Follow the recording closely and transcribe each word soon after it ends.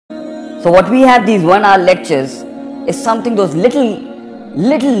So what we have these 1 hour lectures is something, those little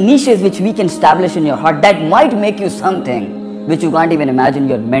niches which we can establish in your heart that might make you something which you can't even imagine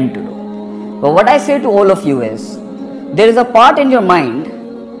you're meant to do. But what I say to all of you is, there is a part in your mind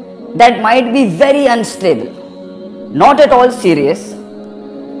that might be very unstable, not at all serious,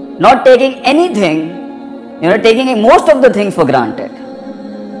 not taking anything, taking most of the things for granted.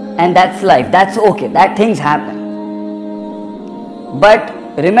 And that's life, that's okay, that things happen. But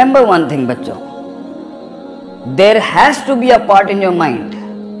remember one thing, bachcho, there has to be a part in your mind,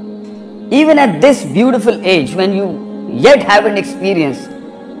 even at this beautiful age when you yet haven't experienced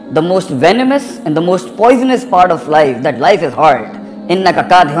the most venomous and the most poisonous part of life, that life is hard. Innaka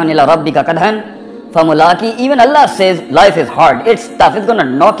kadhun ila rabbika kadhan famulaki. Even Allah says life is hard, it's tough, it's gonna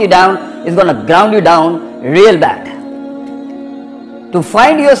knock you down, it's gonna ground you down real bad. To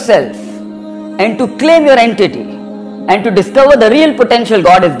find yourself and to claim your entity and to discover the real potential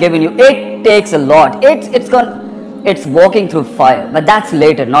God has given you, it takes a lot. It's walking through fire, but that's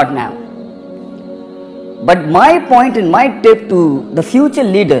later, not now. But my point and my tip to the future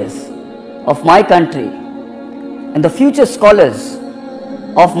leaders of my country and the future scholars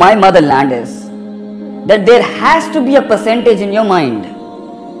of my motherland is that there has to be a percentage in your mind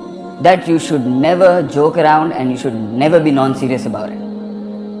that you should never joke around and you should never be non-serious about it.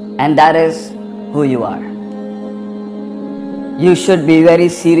 And that is who you are. You should be very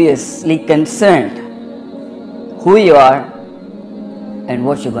seriously concerned who you are and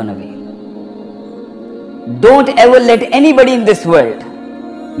what you're gonna be. Don't ever let anybody in this world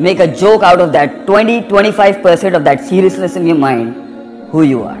make a joke out of that 20-25% of that seriousness in your mind, who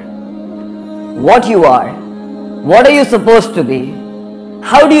you are. What you are, what are you supposed to be,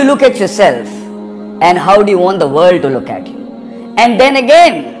 how do you look at yourself, and how do you want the world to look at you. And then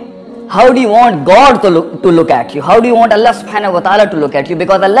again, how do you want God to look at you? How do you want Allah subhanahu wa ta'ala to look at you?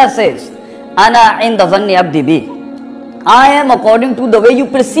 Because Allah says, Ana inda zanni abdi bi. I am according to the way you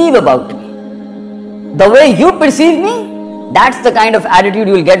perceive about me. The way you perceive me, that's the kind of attitude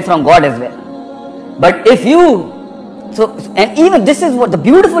you will get from God as well. But if you, and even this is what the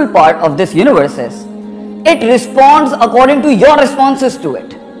beautiful part of this universe is, it responds according to your responses to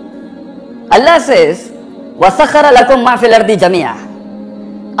it. Allah says, وَسَخَرَ لَكُمْ مَا فِي الْأَرْضِ جَمِيعًا.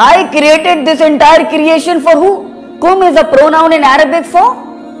 I created this entire creation for who? Kum is a pronoun in Arabic for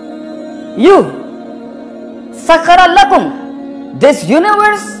you. Sakhara lakum. This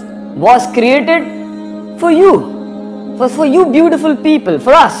universe was created for you. For you beautiful people,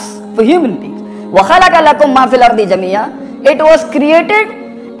 for us, for human beings. وَخَلَقَ لَكُمْ مَا فِي الْأَرْضِ جَمِيعًا. It was created,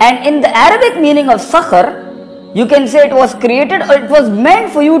 and in the Arabic meaning of sakhar, you can say it was created or it was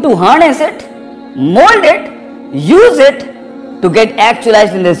meant for you to harness it, mold it, use it to get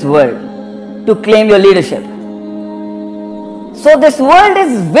actualized in this world, to claim your leadership. So this world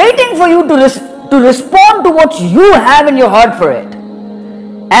is waiting for you to respond to what you have in your heart for it.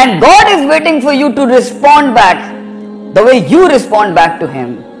 And God is waiting for you to respond back the way you respond back to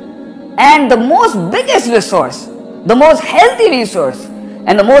Him. And the most biggest resource, the most healthy resource,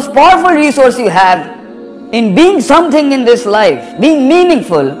 and the most powerful resource you have in being something in this life, being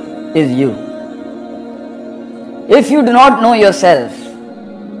meaningful, is you. If you do not know yourself,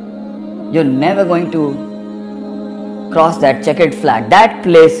 you're never going to cross that checkered flag, that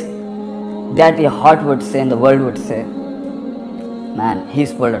place that your heart would say and the world would say, man,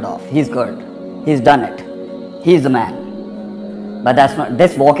 he's pulled it off, he's good, he's done it, he's the man. But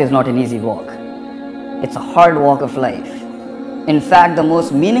this walk is not an easy walk. It's a hard walk of life. In fact, the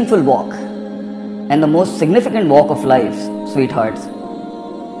most meaningful walk and the most significant walk of life, sweethearts,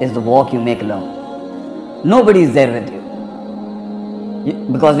 is the walk you make alone. Nobody is there with you.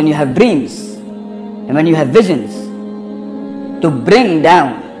 Because when you have dreams and when you have visions to bring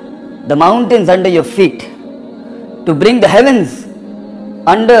down the mountains under your feet, to bring the heavens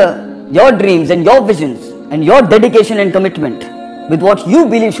under your dreams and your visions and your dedication and commitment with what you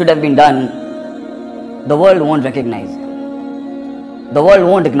believe should have been done, the world won't recognize you. The world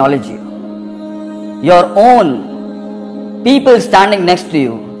won't acknowledge you. Your own people standing next to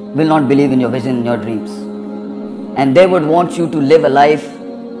you will not believe in your vision and your dreams. And they would want you to live a life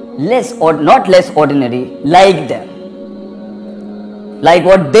not less ordinary, like them, like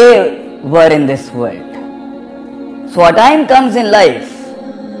what they were in this world. So a time comes in life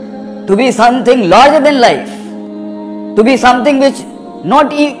to be something larger than life, to be something which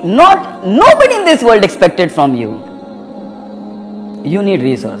nobody in this world expected from you. You need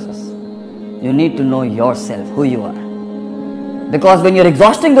resources. You need to know yourself, who you are. Because when you're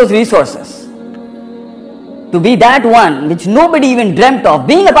exhausting those resources to be that one which nobody even dreamt of,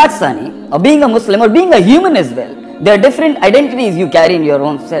 being a Pakistani or being a Muslim or being a human as well, there are different identities you carry in your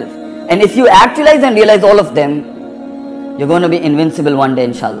own self. And if you actualize and realize all of them, you're going to be invincible one day,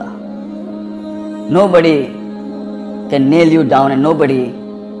 inshallah. Nobody can nail you down and nobody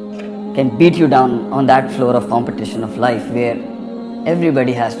can beat you down on that floor of competition of life where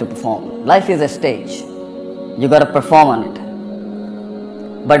everybody has to perform. Life is a stage. You got to perform on it.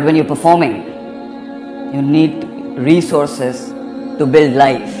 But when you're performing, you need resources to build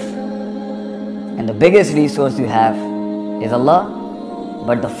life. And the biggest resource you have is Allah.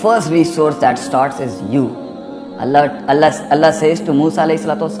 But the first resource that starts is you. Allah says to Musa alayhi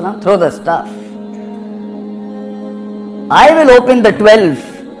salatu wasalam, throw the staff. I will open the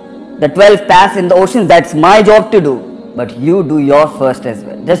 12 paths in the ocean. That's my job to do. But you do your first as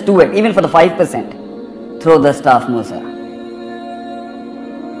well. Just do it, even for the 5%. Throw the staff, Musa.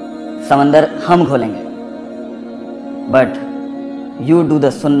 Samandar hum kholenge. But you do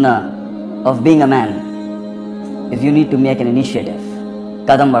the sunnah of being a man. Is you need to make an initiative.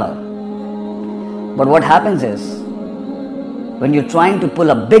 Kadam badao. But what happens is, when you're trying to pull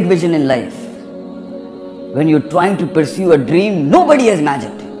a big vision in life, when you're trying to pursue a dream nobody has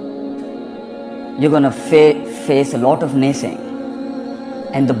imagined, you're going to face a lot of naysaying.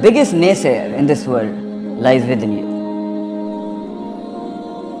 And the biggest naysayer in this world lies within you.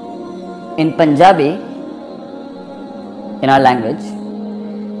 In Punjabi, in our language,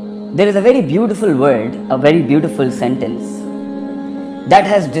 there is a very beautiful word, a very beautiful sentence that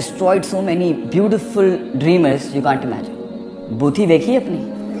has destroyed so many beautiful dreamers you can't imagine. Buthi dekhi apni.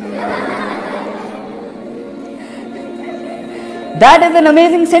 That is an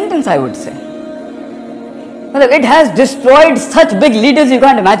amazing sentence, I would say. It has destroyed such big leaders you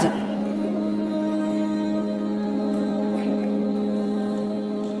can't imagine.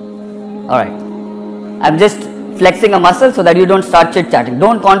 Alright. I'm just flexing a muscle so that you don't start chit-chatting.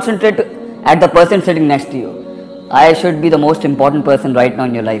 Don't concentrate at the person sitting next to you. I should be the most important person right now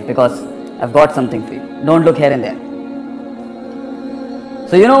in your life because I've got something for you. Don't look here and there.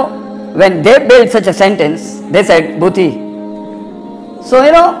 So when they built such a sentence, they said, Bhuti. So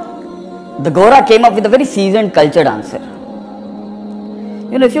the Gora came up with a very seasoned, cultured answer.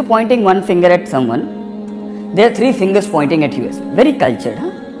 If you're pointing one finger at someone, there are 3 fingers pointing at you. Very cultured,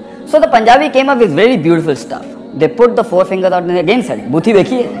 huh? So the Punjabi came up with very beautiful stuff. They put the 4 fingers out and they again said, Bhuti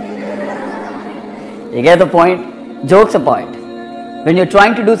bekhi hai. You get the point? Joke's a point. When you're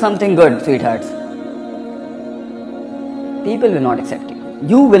trying to do something good, sweethearts, people will not accept you.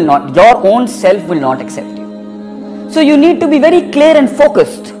 You will not, your own self will not accept you. So you need to be very clear and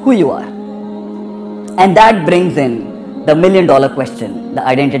focused who you are. And that brings in the $1 million question, the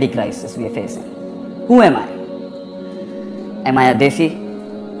identity crisis we are facing. Who am I? Am I a Desi?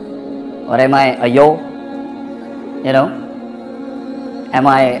 Or am I a Yo? Am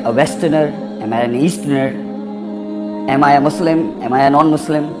I a Westerner? Am I an Easterner? Am I a Muslim? Am I a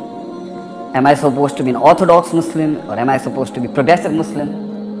non-Muslim? Am I supposed to be an Orthodox Muslim? Or am I supposed to be progressive Muslim?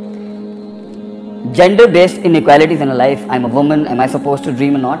 Gender-based inequalities in life. I'm a woman. Am I supposed to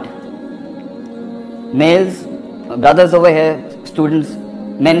dream or not? Males, brothers over here, students,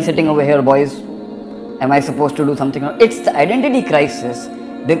 men sitting over here, boys. Am I supposed to do something? It's the identity crisis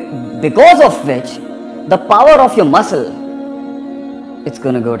because of which the power of your muscle, it's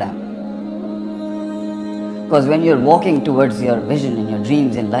going to go down. Because when you're walking towards your vision and your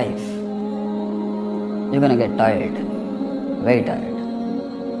dreams in life, you're going to get tired, very tired.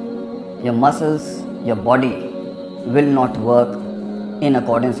 Your muscles, your body will not work in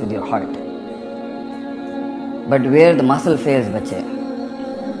accordance with your heart. But where the muscle fails, bache,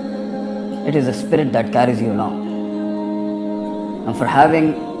 it is the spirit that carries you along. And for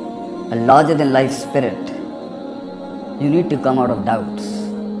having a larger than life spirit, you need to come out of doubts.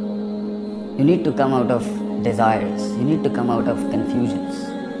 You need to come out of desires. You need to come out of confusions.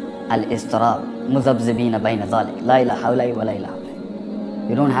 Al-istirab, muzabzibina bayna dhalik, la ilaha hawla wa la ilaha.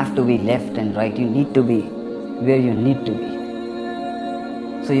 You don't have to be left and right. You need to be where you need to be.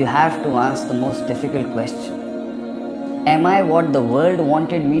 So you have to ask the most difficult question. Am I what the world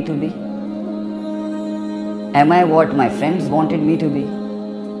wanted me to be? Am I what my friends wanted me to be?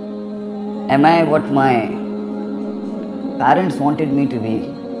 Am I what my parents wanted me to be?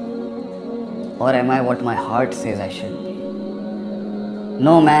 Or am I what my heart says I should be?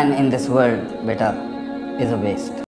 No man in this world, beta, is a waste.